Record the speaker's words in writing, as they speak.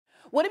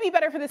Would it be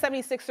better for the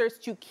 76ers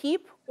to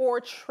keep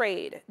or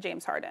trade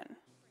James Harden?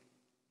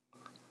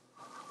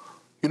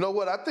 You know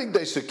what? I think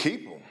they should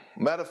keep him.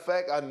 Matter of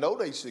fact, I know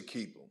they should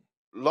keep him.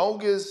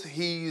 Long as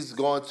he's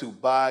going to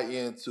buy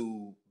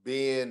into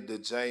being the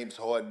James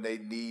Harden they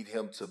need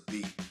him to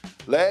be.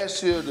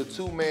 Last year, the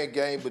two-man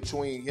game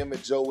between him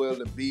and Joel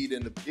Embiid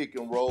in the pick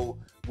and roll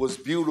was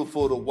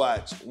beautiful to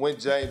watch when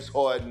James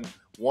Harden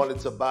wanted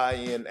to buy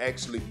in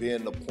actually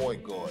being the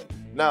point guard.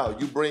 Now,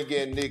 you bring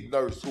in Nick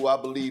Nurse, who I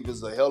believe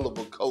is a hell of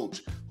a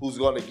coach, who's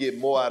going to get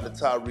more out of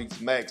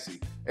Tyrese Maxey.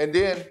 And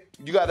then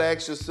you got to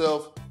ask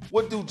yourself,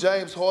 what do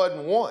James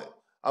Harden want?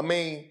 I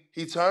mean,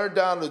 he turned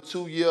down a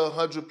 2-year,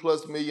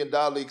 $100+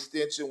 million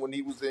extension when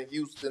he was in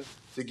Houston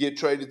to get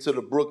traded to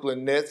the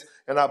Brooklyn Nets.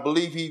 And I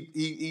believe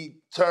he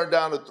turned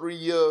down a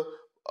 3-year,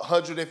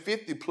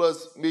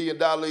 $150+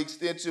 million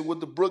extension with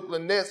the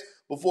Brooklyn Nets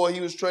before he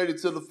was traded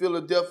to the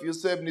Philadelphia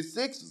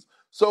 76ers.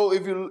 So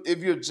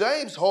if you're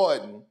James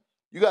Harden,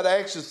 you got to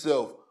ask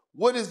yourself,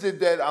 what is it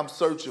that I'm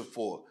searching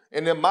for?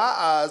 And in my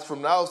eyes,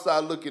 from the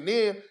outside looking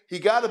in, he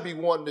got to be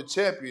wanting the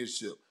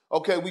championship.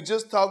 Okay, we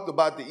just talked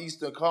about the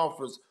Eastern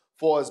Conference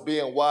for us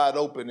being wide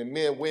open, and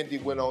me and Wendy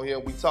went on here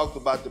and we talked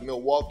about the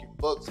Milwaukee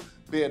Bucks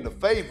being the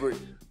favorite.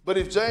 But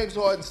if James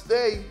Harden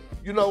stay,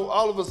 you know,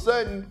 all of a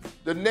sudden,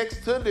 the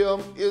next to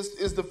them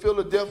is the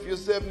Philadelphia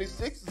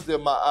 76ers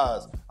in my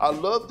eyes. I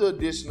love the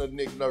addition of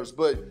Nick Nurse,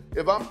 but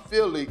if I'm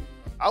Philly,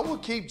 I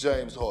would keep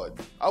James Harden.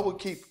 I would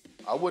keep him.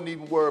 I wouldn't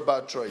even worry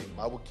about trading him.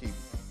 I would keep him.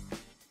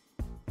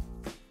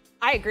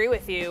 I agree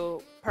with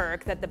you,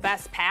 Perk, that the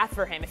best path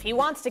for him, if he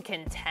wants to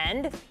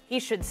contend, he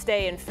should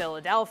stay in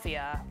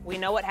Philadelphia. We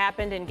know what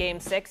happened in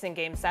Game 6 and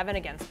Game 7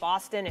 against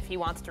Boston. If he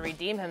wants to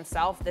redeem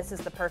himself, this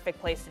is the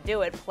perfect place to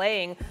do it,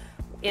 playing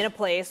in a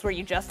place where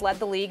you just led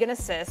the league in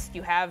assists.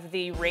 You have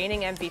the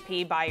reigning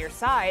MVP by your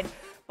side.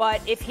 But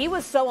if he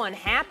was so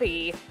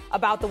unhappy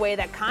about the way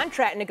that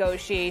contract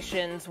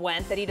negotiations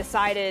went that he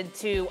decided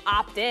to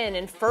opt in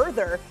and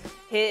further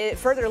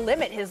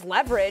limit his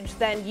leverage,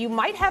 then you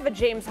might have a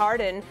James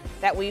Harden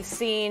that we've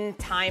seen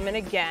time and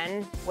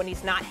again when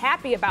he's not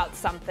happy about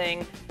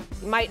something,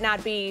 he might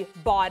not be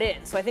bought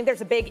in. So I think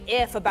there's a big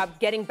if about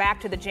getting back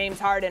to the James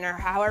Harden, or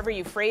however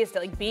you phrased it,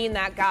 like being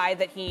that guy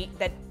that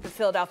the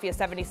Philadelphia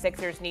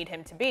 76ers need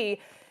him to be.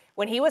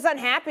 When he was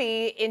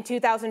unhappy in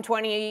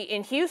 2020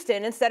 in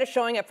Houston, instead of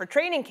showing up for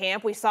training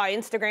camp, we saw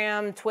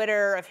Instagram,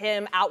 Twitter of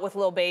him out with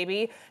Lil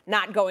Baby,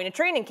 not going to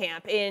training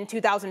camp. In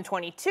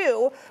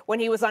 2022, when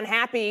he was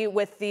unhappy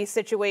with the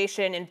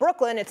situation in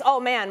Brooklyn, it's, oh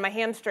man, my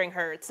hamstring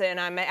hurts and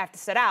I have to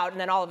sit out. And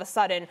then all of a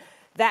sudden,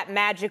 that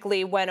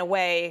magically went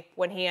away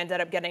when he ended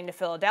up getting to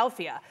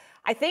Philadelphia.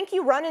 I think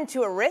you run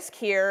into a risk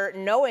here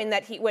knowing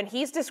that when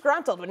he's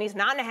disgruntled, when he's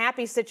not in a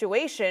happy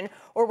situation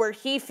or where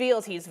he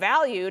feels he's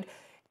valued,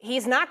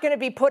 he's not going to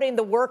be putting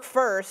the work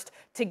first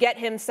to get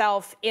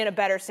himself in a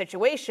better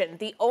situation.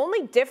 The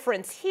only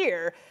difference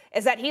here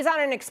is that he's on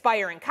an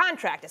expiring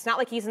contract. It's not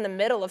like he's in the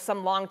middle of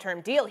some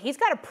long-term deal. He's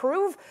got to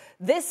prove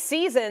this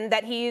season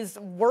that he's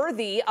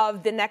worthy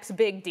of the next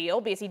big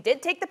deal because he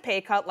did take the pay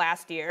cut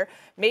last year.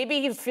 Maybe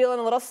he's feeling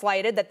a little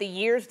slighted that the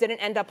years didn't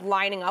end up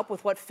lining up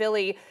with what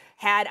Philly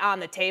had on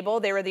the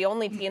table. They were the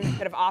only team that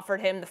could have offered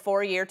him the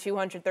 4-year,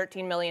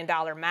 $213 million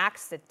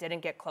max. That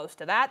didn't get close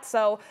to that.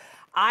 So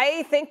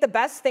I think the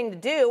best thing to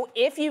do,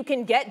 if you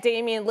can get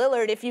Damian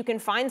Lillard, if you can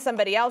find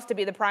somebody else to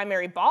be the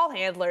primary ball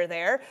handler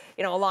there,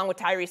 you know, along with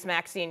Tyrese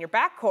Maxey in your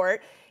backcourt,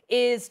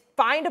 is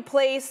find a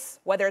place,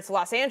 whether it's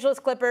Los Angeles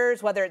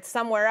Clippers, whether it's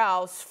somewhere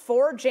else,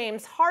 for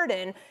James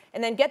Harden,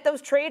 and then get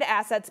those trade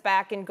assets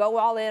back and go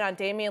all in on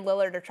Damian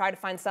Lillard or try to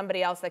find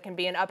somebody else that can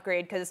be an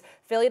upgrade, because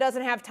Philly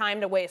doesn't have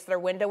time to waste. Their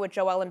window with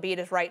Joel Embiid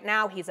is right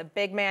now. He's a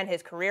big man.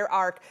 His career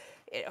arc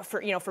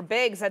for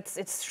bigs,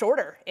 it's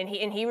shorter, and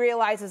he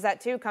realizes that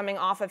too, coming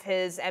off of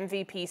his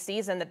MVP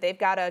season, that they've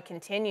got to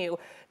continue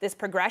this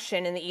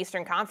progression in the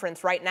Eastern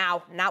Conference right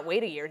now, not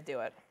wait a year to do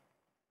it.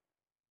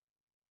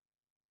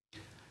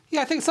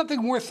 Yeah, I think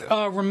something worth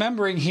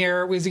remembering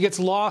here is he gets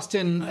lost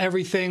in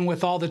everything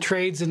with all the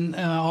trades and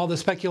all the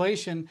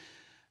speculation.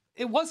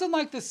 It wasn't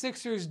like the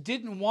Sixers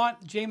didn't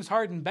want James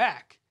Harden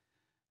back.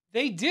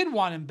 They did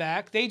want him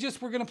back. They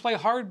just were going to play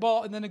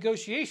hardball in the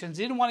negotiations.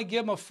 They didn't want to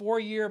give him a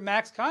 4-year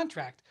max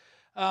contract.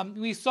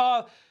 We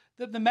saw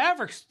that the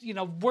Mavericks,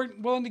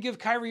 weren't willing to give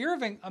Kyrie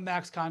Irving a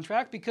max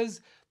contract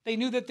because they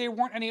knew that there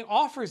weren't any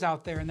offers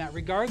out there in that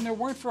regard, and there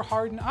weren't for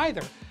Harden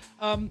either.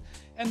 And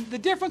the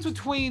difference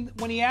between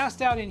when he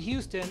asked out in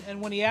Houston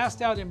and when he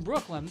asked out in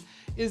Brooklyn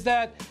is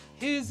that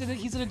he's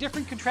in a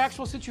different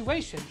contractual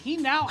situation. He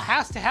now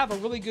has to have a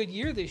really good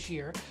year this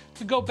year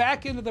to go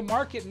back into the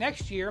market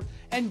next year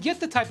and get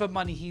the type of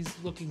money he's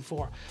looking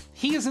for.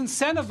 He is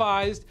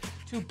incentivized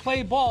to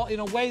play ball in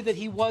a way that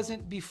he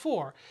wasn't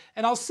before.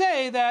 And I'll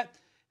say that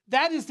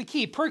is the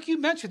key. Perk, you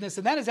mentioned this,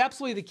 and that is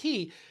absolutely the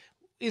key.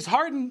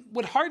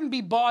 Would Harden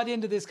be bought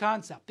into this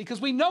concept?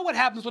 Because we know what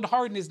happens when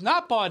Harden is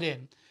not bought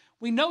in.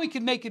 We know he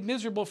can make it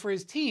miserable for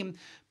his team,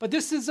 but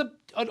this is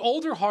an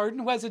older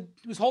Harden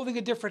who's holding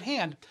a different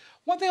hand.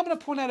 One thing I'm going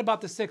to point out about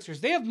the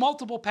Sixers, they have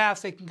multiple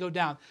paths they can go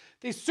down.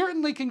 They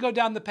certainly can go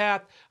down the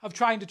path of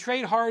trying to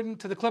trade Harden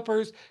to the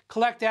Clippers,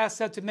 collect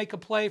assets and make a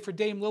play for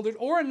Dame Lillard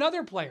or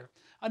another player,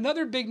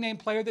 another big-name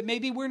player that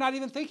maybe we're not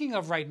even thinking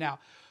of right now.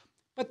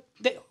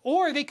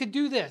 Or they could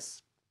do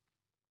this.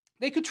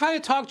 They could try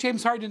to talk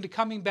James Harden into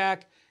coming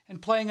back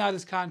and playing out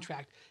his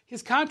contract.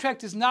 His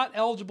contract is not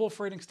eligible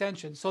for an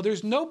extension, so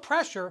there's no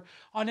pressure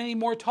on any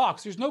more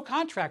talks. There's no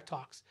contract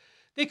talks.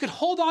 They could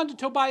hold on to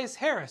Tobias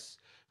Harris,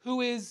 who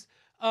is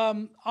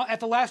at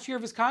the last year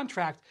of his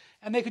contract,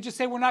 and they could just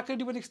say, we're not going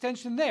to do an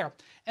extension there.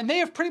 And they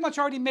have pretty much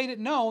already made it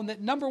known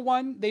that, number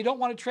one, they don't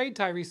want to trade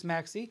Tyrese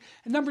Maxey,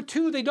 and number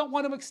two, they don't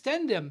want to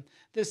extend him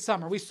this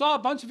summer. We saw a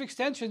bunch of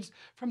extensions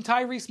from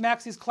Tyrese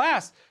Maxey's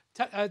class,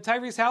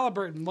 Tyrese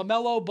Halliburton,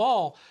 LaMelo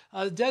Ball,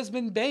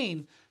 Desmond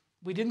Bane.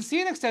 We didn't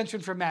see an extension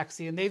for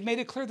Maxey, and they've made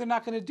it clear they're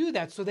not going to do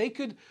that. So they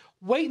could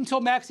wait until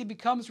Maxey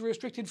becomes a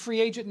restricted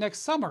free agent next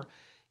summer.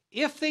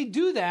 If they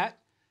do that,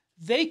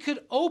 they could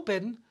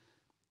open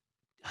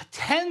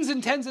tens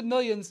and tens of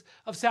millions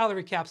of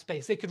salary cap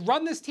space. They could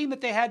run this team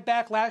that they had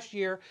back last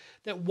year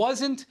that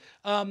wasn't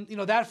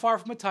that far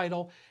from a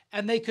title,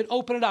 and they could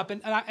open it up.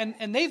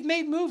 And they've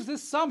made moves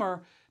this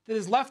summer that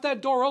has left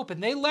that door open.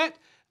 They let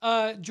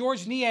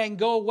George Niang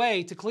go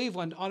away to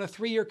Cleveland on a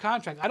 3-year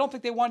contract. I don't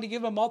think they wanted to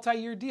give him a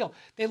multi-year deal.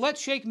 They let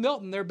Shake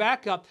Milton, their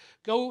backup,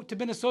 go to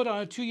Minnesota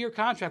on a 2-year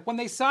contract. When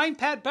they signed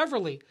Pat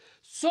Beverly,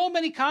 so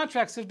many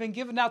contracts have been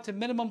given out to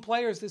minimum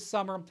players this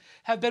summer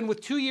have been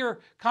with 2-year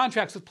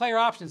contracts with player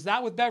options,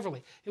 not with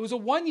Beverly. It was a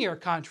 1-year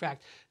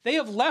contract. They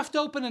have left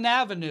open an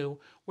avenue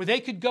where they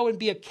could go and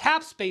be a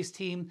cap space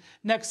team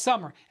next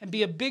summer and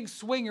be a big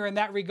swinger in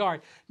that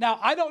regard. Now,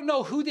 I don't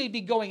know who they'd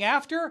be going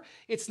after.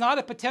 It's not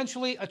a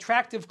potentially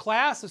attractive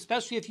class,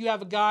 especially if you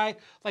have a guy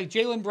like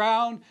Jaylen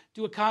Brown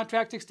do a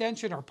contract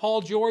extension, or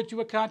Paul George do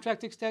a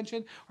contract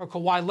extension, or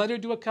Kawhi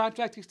Leonard do a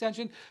contract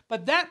extension.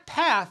 But that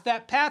path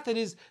that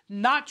is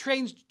not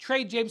trade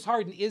James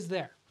Harden is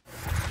there.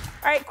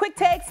 All right, quick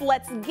takes.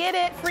 Let's get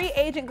it. Free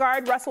agent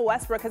guard Russell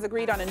Westbrook has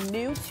agreed on a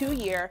new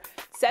 2-year,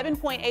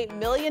 $7.8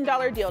 million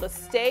deal to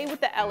stay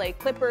with the LA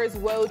Clippers.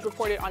 Woj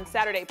reported on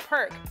Saturday.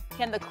 Perk,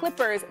 can the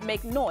Clippers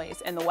make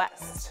noise in the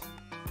West?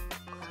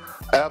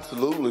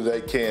 Absolutely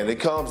they can.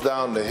 It comes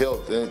down to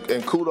health.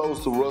 And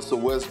kudos to Russell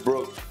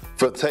Westbrook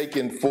for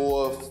taking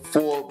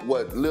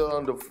little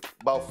under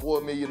about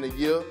 $4 million a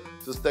year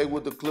to stay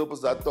with the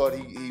Clippers. I thought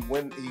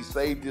he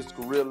saved his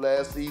career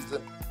last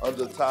season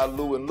under Ty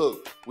Lue. And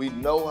look, we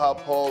know how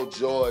Paul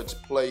George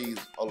plays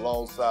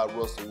alongside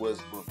Russell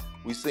Westbrook.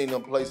 We've seen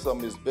him play some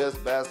of his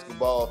best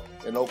basketball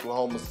in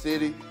Oklahoma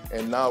City,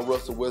 and now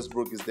Russell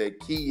Westbrook is that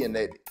key and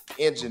that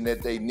engine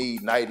that they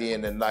need night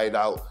in and night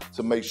out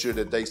to make sure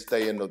that they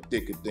stay in the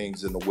thick of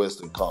things in the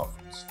Western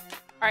Conference.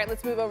 All right,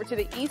 let's move over to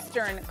the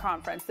Eastern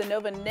Conference. The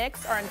Nova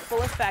Knicks are in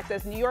full effect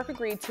as New York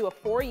agreed to a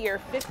 4-year,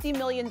 $50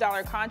 million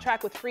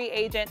contract with free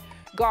agent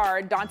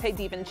guard Dante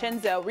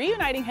DiVincenzo,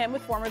 reuniting him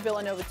with former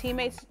Villanova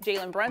teammates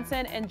Jalen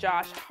Brunson and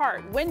Josh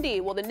Hart. Wendy,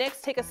 will the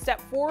Knicks take a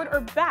step forward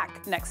or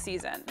back next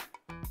season?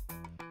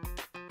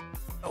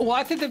 Well,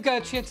 I think they've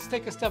got a chance to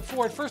take a step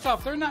forward. First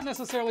off, they're not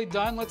necessarily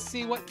done. Let's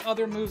see what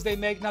other moves they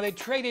make. Now, they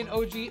traded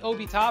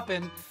Obi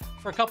Toppin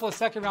for a couple of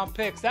second-round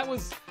picks. That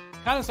was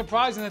kind of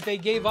surprising that they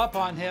gave up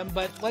on him,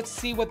 but let's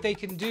see what they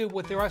can do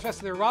with the rest of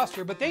their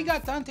roster. But they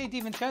got Dante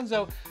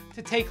DiVincenzo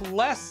to take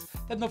less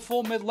than the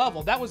full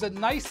mid-level. That was a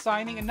nice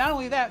signing. And not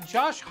only that,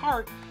 Josh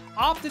Hart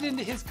opted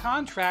into his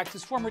contract,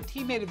 his former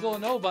teammate at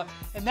Villanova,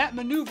 and that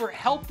maneuver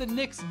helped the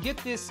Knicks get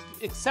this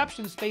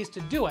exception space to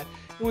do it.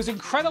 It was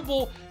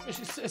incredible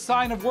a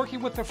sign of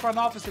working with the front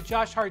office that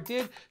Josh Hart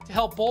did to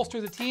help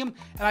bolster the team.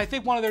 And I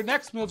think one of their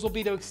next moves will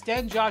be to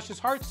extend Josh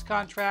Hart's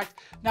contract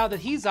now that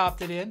he's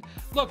opted in.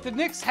 Look, the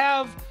Knicks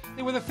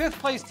they were the 5th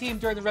place team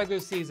during the regular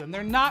season.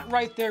 They're not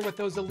right there with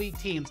those elite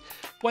teams.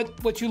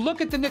 What you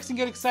look at the Knicks and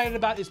get excited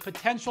about is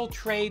potential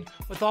trade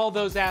with all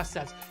those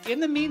assets. In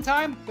the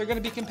meantime, they're going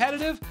to be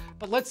competitive,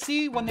 but let's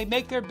see when they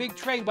make their big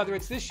trade, whether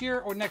it's this year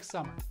or next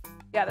summer.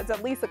 Yeah, that's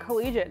at least a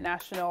collegiate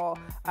national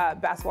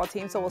basketball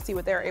team, so we'll see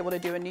what they're able to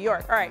do in New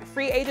York. All right,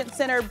 free agent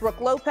center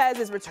Brook Lopez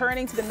is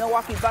returning to the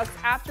Milwaukee Bucks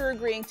after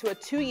agreeing to a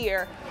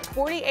 2-year,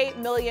 $48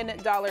 million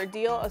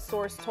deal. A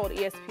source told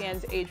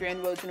ESPN's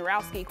Adrian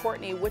Wojnarowski.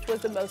 Courtney, which was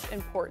the most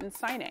important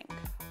signing?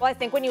 Well, I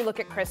think when you look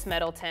at Khris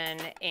Middleton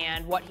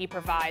and what he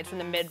provides from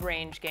the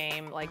mid-range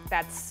game, like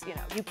that's,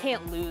 you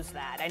can't lose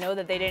that. I know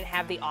that they didn't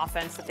have the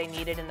offense that they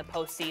needed in the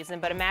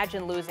postseason, but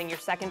imagine losing your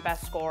second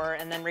best scorer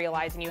and then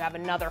realizing you have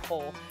another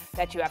hole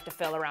that you have to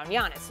fill around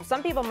Giannis. So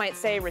some people might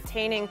say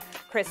retaining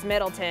Khris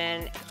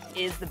Middleton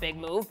is the big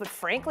move, but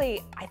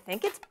frankly, I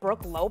think it's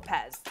Brook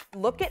Lopez.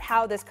 Look at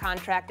how this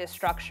contract is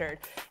structured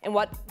and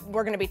what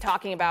we're going to be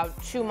talking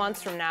about 2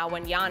 months from now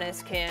when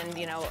Giannis can,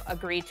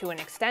 agree to an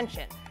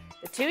extension.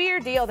 The 2-year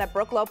deal that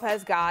Brook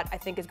Lopez got, I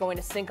think, is going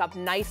to sync up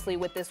nicely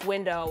with this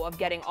window of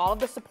getting all of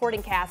the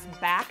supporting cast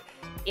back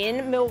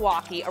in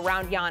Milwaukee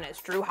around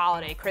Giannis, Drew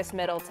Holiday, Khris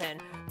Middleton,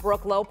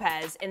 Brook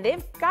Lopez, and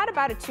they've got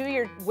about a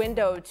 2-year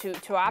window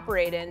to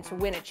operate in to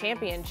win a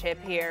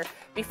championship here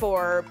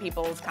before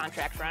people's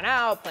contracts run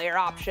out, player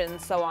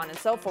options, so on and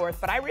so forth.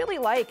 But I really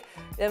like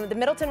the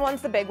Middleton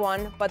one's the big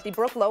one, but the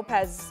Brook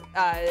Lopez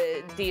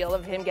deal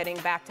of him getting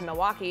back to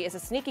Milwaukee is a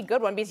sneaky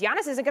good one because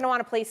Giannis isn't going to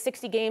want to play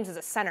 60 games as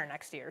a center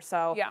next year.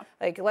 So yeah,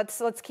 like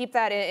let's keep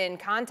that in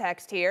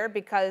context here,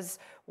 because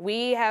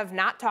we have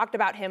not talked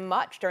about him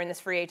much during this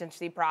free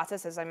agency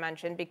process, as I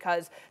mentioned,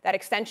 because that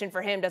extension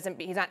for him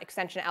he's not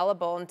extension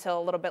eligible until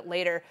a little bit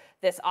later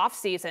this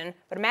offseason.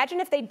 But imagine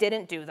if they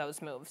didn't do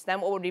those moves.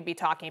 Then what would we be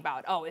talking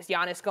about? Oh, is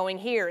Giannis going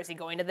here? Is he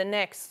going to the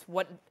Knicks?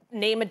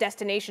 Name a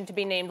destination to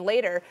be named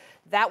later.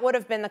 That would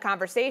have been the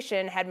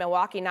conversation had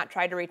Milwaukee not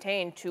tried to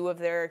retain two of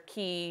their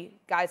key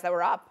guys that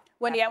were up.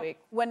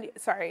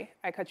 Sorry,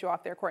 I cut you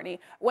off there, Courtney.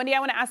 Wendy, I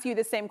want to ask you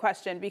the same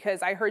question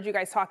because I heard you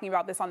guys talking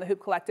about this on the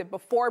Hoop Collective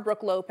before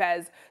Brook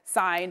Lopez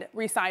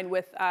re-signed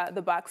with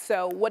the Bucks.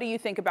 So what do you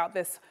think about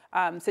this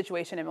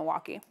situation in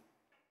Milwaukee?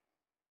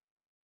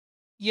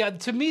 Yeah,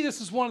 to me,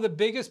 this is one of the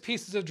biggest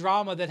pieces of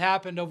drama that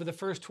happened over the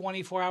first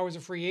 24 hours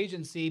of free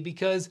agency,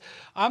 because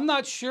I'm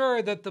not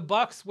sure that the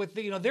Bucks,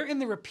 they're in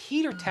the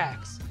repeater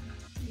tax.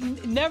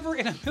 Never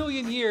in a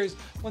million years,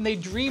 when they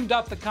dreamed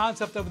up the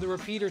concept of the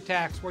repeater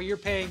tax, where you're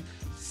paying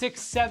 $6,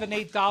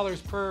 $7,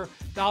 $8 per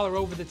dollar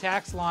over the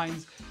tax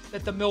lines,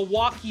 that the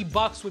Milwaukee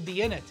Bucks would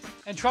be in it.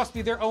 And trust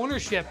me, their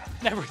ownership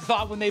never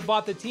thought when they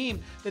bought the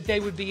team that they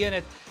would be in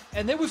it.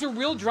 And there was a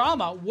real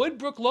drama. Would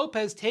Brook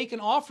Lopez take an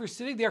offer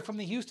sitting there from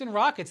the Houston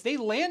Rockets? They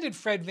landed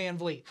Fred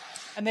VanVleet,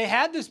 and they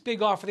had this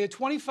big offer. They had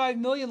 $25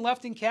 million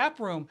left in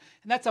cap room,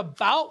 and that's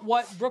about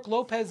what Brook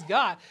Lopez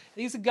got.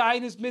 He's a guy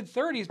in his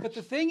mid-30s, but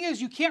the thing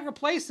is, you can't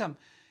replace him.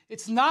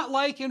 It's not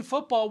like in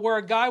football where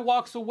a guy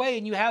walks away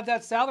and you have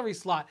that salary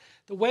slot.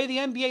 The way the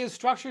NBA is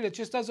structured, it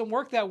just doesn't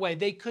work that way.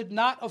 They could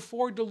not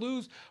afford to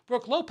lose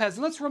Brook Lopez.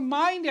 And let's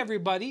remind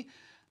everybody,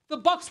 the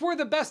Bucks were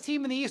the best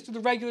team in the East of the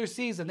regular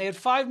season. They had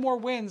 5 more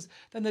wins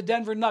than the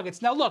Denver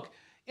Nuggets. Now, look,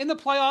 in the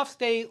playoffs,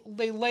 they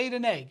laid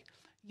an egg.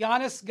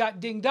 Giannis got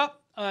dinged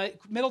up.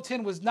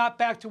 Middleton was not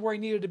back to where he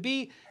needed to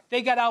be.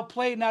 They got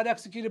outplayed and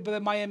out-executed by the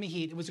Miami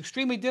Heat. It was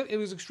extremely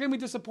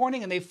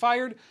disappointing, and they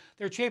fired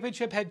their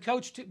championship head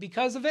coach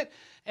because of it,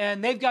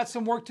 and they've got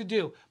some work to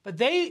do. But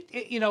they,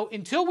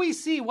 until we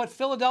see what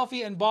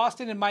Philadelphia and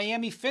Boston and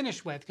Miami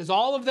finish with, because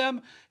all of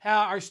them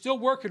are still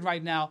working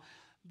right now,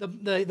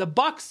 the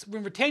Bucks,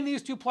 when retaining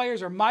these two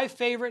players, are my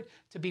favorite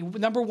to be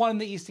number one in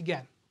the East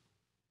again.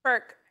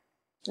 Perk,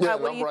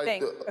 what do you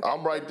think?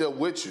 I'm right there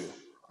with you.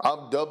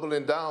 I'm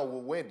doubling down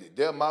with Wendy.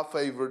 They're my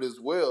favorite as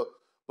well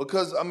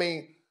because,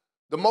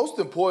 the most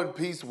important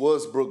piece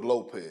was Brook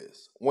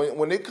Lopez.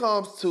 When it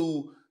comes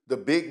to the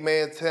big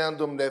man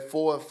tandem, that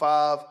 4 and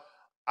 5,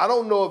 I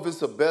don't know if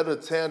it's a better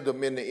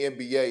tandem in the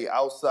NBA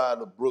outside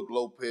of Brook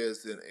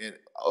Lopez and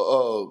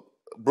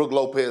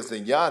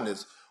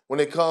Giannis when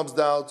it comes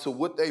down to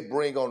what they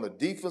bring on the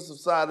defensive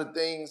side of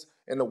things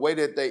and the way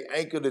that they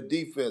anchor the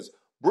defense.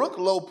 Brook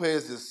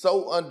Lopez is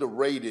so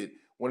underrated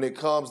when it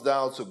comes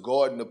down to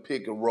guarding the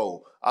pick and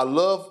roll. I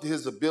loved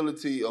his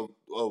ability of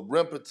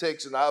rim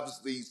protection.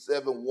 Obviously,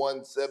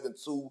 7'1",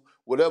 7'2",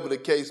 whatever the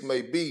case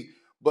may be.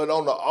 But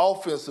on the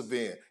offensive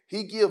end,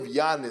 he give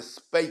Giannis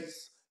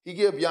space. He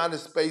give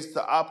Giannis space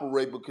to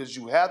operate because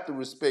you have to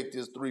respect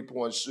his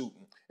three-point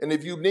shooting. And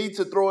if you need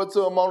to throw it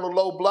to him on the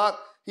low block,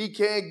 he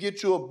can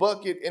get you a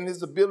bucket, and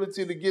his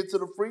ability to get to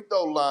the free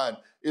throw line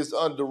is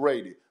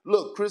underrated.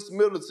 Look, Khris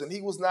Middleton,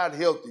 he was not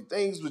healthy.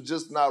 Things were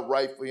just not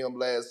right for him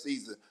last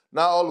season.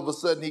 Now, all of a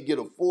sudden, he get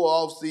a full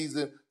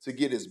offseason to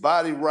get his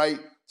body right,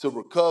 to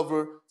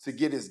recover, to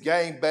get his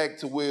game back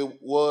to where it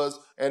was.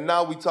 And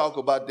now we talk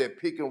about that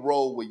pick and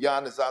roll with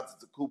Giannis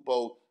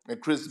Antetokounmpo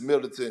and Khris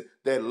Middleton,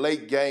 that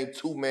late game,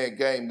 2-man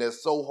game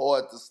that's so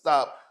hard to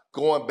stop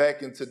going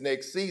back into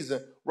next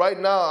season. Right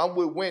now, I'm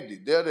with Wendy.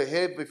 They're the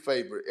heavy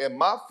favorite and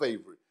my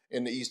favorite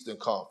in the Eastern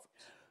Conference.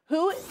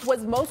 Who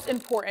was most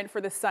important for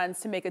the Suns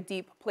to make a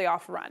deep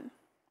playoff run?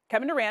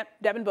 Kevin Durant,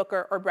 Devin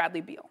Booker, or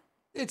Bradley Beal?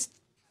 It's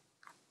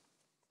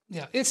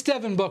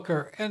Devin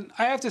Booker. And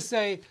I have to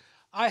say,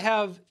 I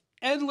have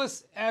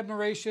endless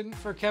admiration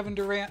for Kevin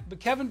Durant, but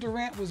Kevin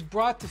Durant was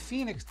brought to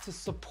Phoenix to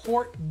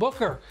support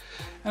Booker.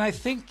 And I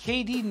think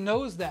KD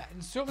knows that.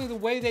 And certainly the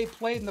way they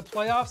played in the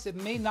playoffs, it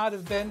may not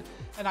have been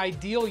an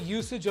ideal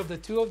usage of the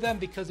two of them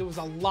because it was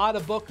a lot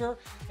of Booker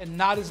and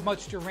not as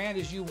much Durant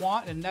as you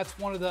want. And that's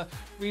one of the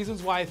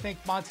reasons why I think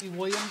Monty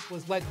Williams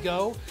was let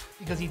go,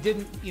 because he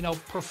didn't,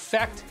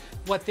 perfect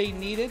what they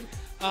needed.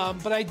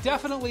 But I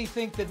definitely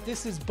think that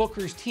this is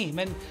Booker's team.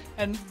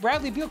 And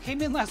Bradley Beal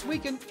came in last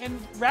week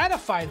and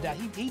ratified that.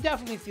 He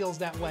definitely feels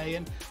that way.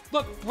 And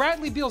look,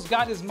 Bradley Beal's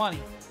got his money.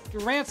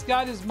 Durant's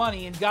got his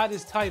money and got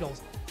his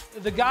titles.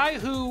 The guy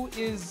who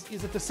is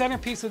at the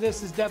centerpiece of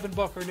this is Devin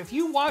Booker. And if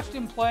you watched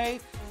him play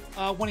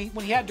when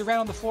he had Durant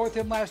on the floor with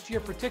him last year,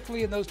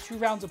 particularly in those 2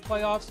 rounds of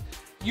playoffs,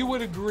 you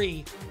would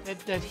agree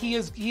that he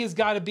has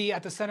got to be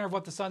at the center of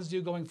what the Suns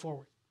do going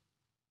forward.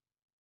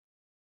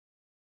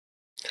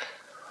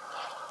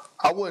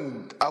 I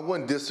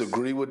wouldn't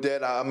disagree with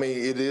that. I mean,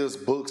 it is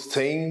Book's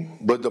team,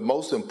 but the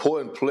most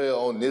important player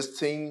on this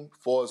team,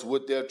 for as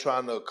what they're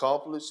trying to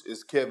accomplish,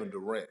 is Kevin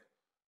Durant.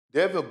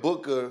 Devin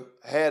Booker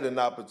had an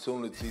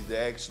opportunity to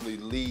actually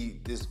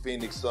lead this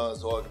Phoenix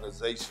Suns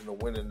organization to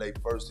winning their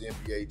first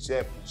NBA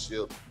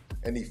championship,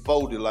 and he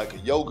folded like a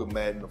yoga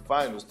mat in the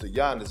finals to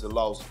Giannis and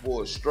lost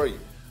 4 straight.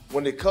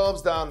 When it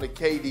comes down to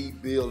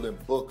KD, Beal, and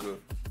Booker,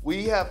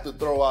 we have to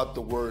throw out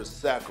the word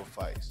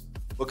sacrifice,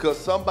 because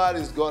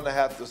somebody's going to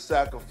have to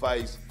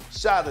sacrifice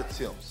shot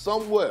attempts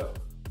somewhere,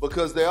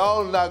 because they're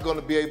all not going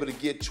to be able to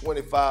get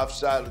 25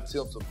 shot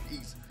attempts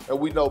apiece. And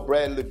we know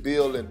Bradley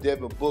Beal and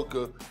Devin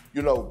Booker,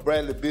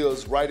 Bradley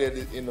Beal's right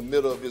in the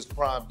middle of his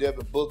prime.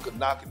 Devin Booker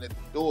knocking at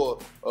the door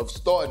of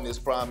starting his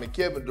prime. And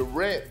Kevin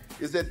Durant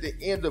is at the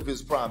end of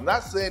his prime.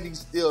 Not saying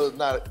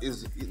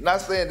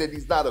not saying that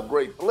he's not a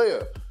great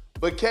player,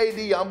 but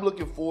KD, I'm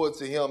looking forward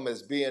to him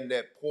as being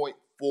that point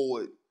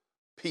forward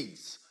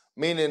piece,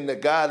 meaning the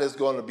guy that's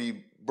going to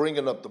be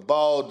bringing up the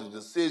ball, the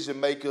decision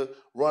maker,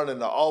 running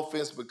the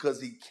offense,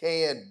 because he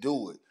can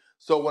do it.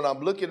 So when I'm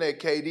looking at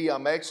KD,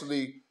 I'm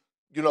actually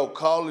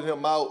calling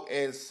him out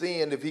and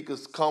seeing if he could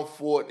come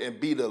forward and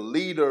be the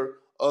leader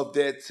of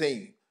that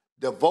team,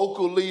 the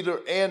vocal leader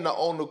and the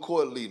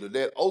on-the-court leader,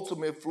 that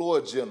ultimate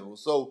floor general.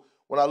 So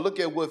when I look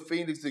at what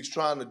Phoenix is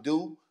trying to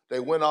do, they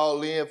went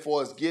all in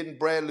for us getting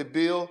Bradley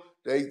Beal.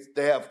 They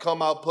have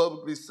come out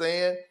publicly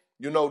saying,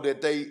 that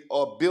they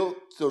are built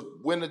to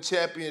win a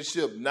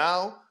championship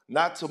now,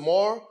 not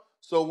tomorrow.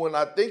 So when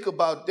I think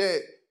about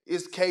that,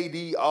 it's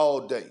KD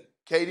all day.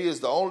 KD is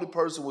the only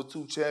person with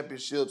 2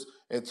 championships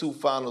and 2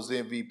 finals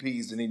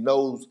MVPs, and he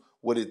knows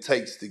what it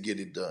takes to get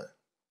it done.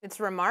 It's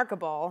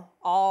remarkable,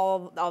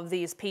 all of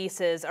these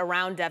pieces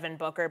around Devin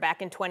Booker.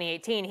 Back in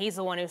 2018, he's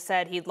the one who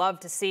said he'd love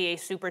to see a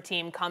super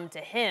team come to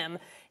him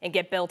and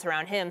get built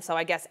around him. So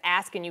I guess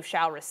ask and you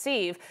shall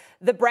receive.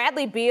 The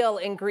Bradley Beal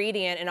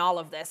ingredient in all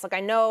of this, I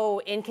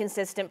know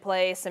inconsistent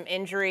play, some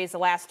injuries the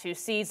last 2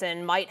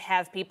 seasons might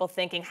have people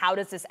thinking, how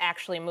does this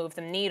actually move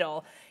the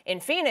needle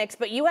in Phoenix?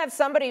 But you have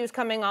somebody who's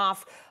coming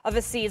off of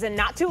a season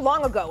not too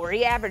long ago where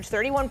he averaged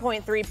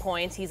 31.3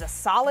 points. He's a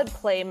solid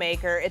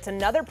playmaker. It's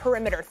another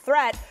perimeter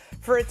threat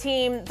for a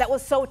team that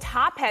was so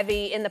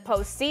top-heavy in the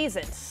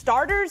postseason.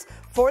 Starters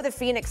for the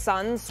Phoenix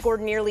Suns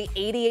scored nearly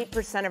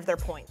 88% of their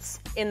points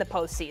in the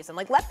postseason.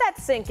 Let that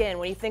sink in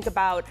when you think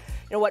about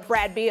what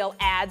Brad Beal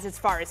adds as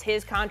far as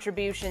his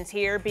contributions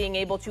here, being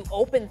able to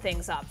open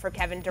things up for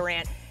Kevin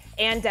Durant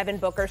and Devin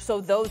Booker. So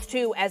those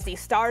two, as the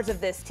stars of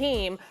this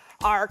team,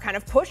 are kind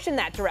of pushed in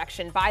that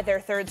direction by their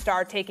third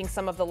star taking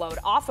some of the load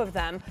off of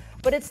them.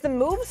 But it's the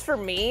moves for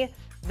me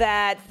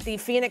that the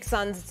Phoenix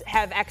Suns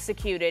have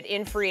executed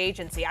in free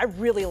agency. I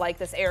really like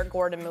this Eric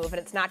Gordon move, and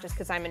it's not just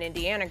because I'm an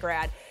Indiana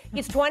grad.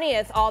 He's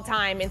 20th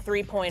all-time in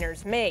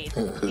three-pointers made.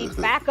 The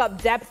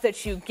backup depth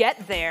that you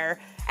get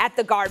there at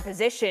the guard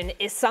position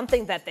is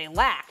something that they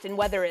lacked. And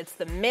whether it's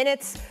the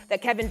minutes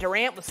that Kevin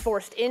Durant was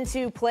forced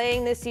into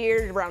playing this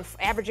year,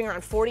 averaging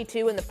around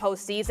 42 in the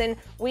postseason,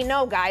 we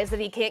know, guys, that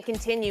he can't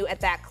continue at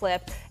that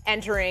clip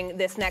entering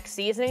this next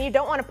season. And you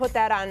don't want to put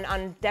that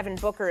on Devin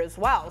Booker as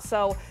well.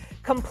 So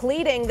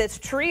completing this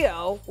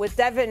trio with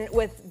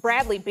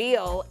Bradley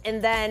Beal,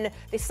 and then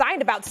they signed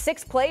about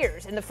 6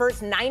 players in the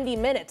first 90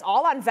 minutes,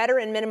 all on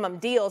veteran minimum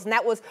deals, and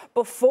that was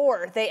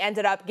before they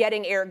ended up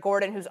getting Eric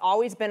Gordon, who's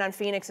always been on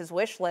Phoenix's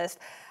wish list.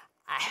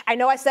 I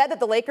know I said that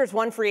the Lakers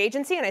won free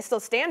agency, and I still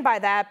stand by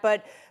that,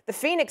 but the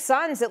Phoenix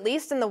Suns, at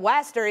least in the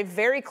West, are a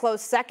very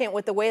close second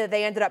with the way that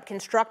they ended up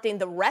constructing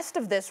the rest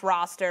of this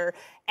roster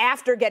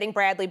after getting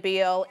Bradley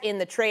Beal in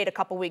the trade a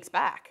couple weeks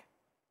back.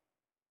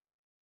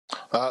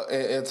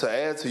 And to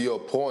add to your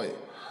point,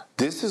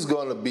 this is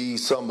going to be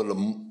some of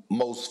the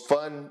most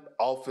fun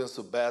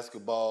offensive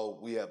basketball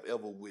we have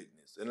ever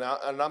witnessed. And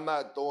I'm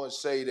not throwing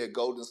shade at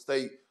Golden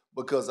State,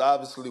 because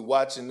obviously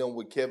watching them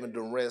with Kevin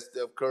Durant,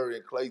 Steph Curry,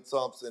 and Klay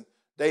Thompson,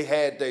 they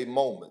had their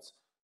moments.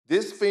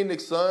 This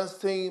Phoenix Suns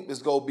team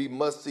is going to be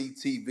must-see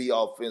TV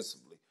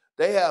offensively.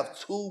 They have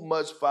too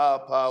much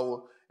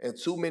firepower and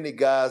too many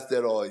guys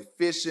that are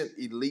efficient,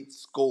 elite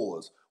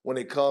scorers when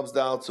it comes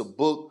down to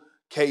Book,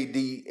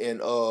 KD, and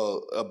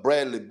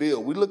Bradley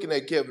Beal. We're looking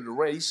at Kevin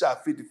Durant. He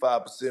shot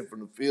 55% from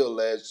the field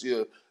last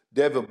year.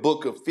 Devin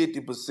Booker,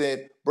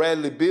 50%.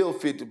 Bradley Beal,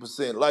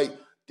 50%.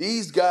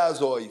 These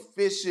guys are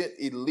efficient,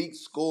 elite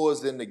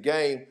scorers in the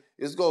game.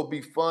 It's going to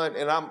be fun.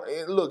 And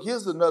look,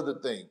 here's another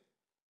thing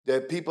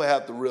that people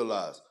have to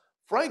realize.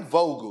 Frank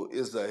Vogel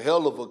is a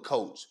hell of a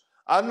coach.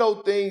 I know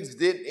things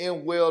didn't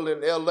end well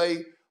in L.A.,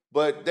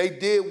 but they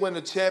did win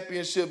a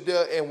championship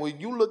there. And when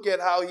you look at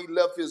how he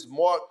left his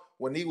mark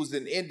when he was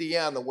in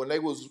Indiana, when they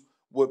was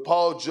with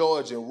Paul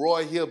George and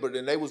Roy Hibbert,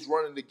 and they was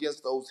running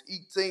against those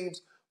Heat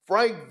teams,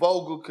 Frank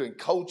Vogel can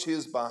coach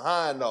his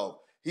behind off.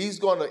 He's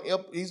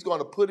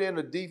gonna put in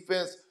a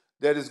defense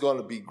that is going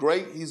to be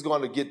great. He's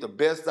going to get the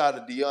best out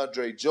of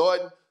DeAndre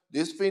Jordan.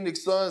 This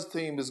Phoenix Suns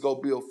team is going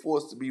to be a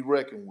force to be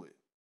reckoned with.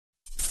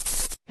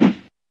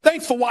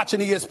 Thanks for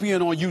watching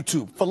ESPN on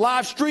YouTube. For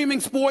live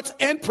streaming, sports,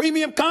 and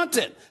premium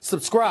content,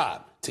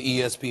 subscribe to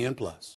ESPN+.